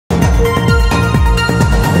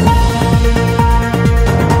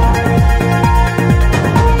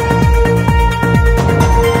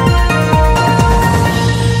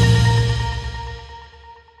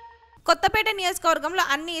నియోజకవర్గంలో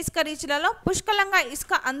అన్ని ఇసుక రీచ్లలో పుష్కలంగా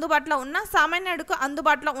ఇసుక అందుబాటులో ఉన్న సామాన్యుడికి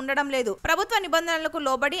అందుబాటులో ఉండడం లేదు. ప్రభుత్వ నిబంధనలకు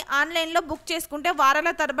లోబడి ఆన్లైన్ లో బుక్ చేసుకుంటే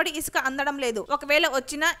వారాల తరబడి ఇసుక అందడం లేదు. ఒకవేళ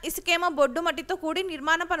వచ్చినా ఇసుకేమో బొడ్డు మట్టితో కూడి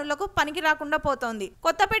నిర్మాణ పనులకు పనికి రాకుండా పోతోంది.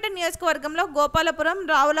 కొత్తపేట నియోజకవర్గంలో గోపాలపురం,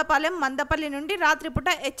 రావులపాలెం, మందపల్లి నుండి రాత్రిపూట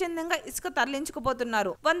ఎచ్చందంగా ఇసుక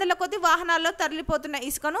తరలించుకుపోతున్నారు. వందల కొద్ది వాహనాల్లో తరలిపోతున్న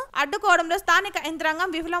ఇసుకను అడ్డుకోవడంలో స్థానిక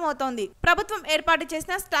యంత్రాంగం విఫలమవుతోంది. ప్రభుత్వం ఏర్పాటు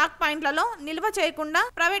చేసిన స్టాక్ పాయింట్లలో నిల్వ చేయకుండా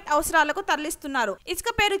ప్రైవేట్ అవసరాలకు తరలిస్తున్నారు. ఇసుక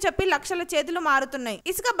పేరు చెప్పి లక్షల చేతులు మారుతున్నాయి.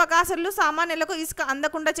 ఇసుక బకాసులు సామాన్యులకు ఇసుక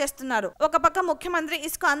అందకుండా చేస్తున్నారు. ఒక పక్క ముఖ్యమంత్రి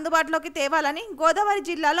ఇసుక అందుబాటులోకి తేవాలని గోదావరి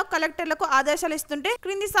జిల్లాలో కలెక్టర్లకు ఆదేశాలు ఇస్తుంటే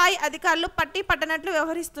క్రింది స్థాయి అధికారులు పట్టి పట్టనట్లు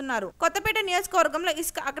వ్యవహరిస్తున్నారు. కొత్తపేట నియోజకవర్గంలో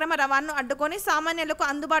ఇసుక అక్రమ రవాణాను అడ్డుకొని సామాన్యులకు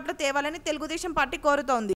అందుబాటులో తేవాలని తెలుగుదేశం పార్టీ కోరుతోంది.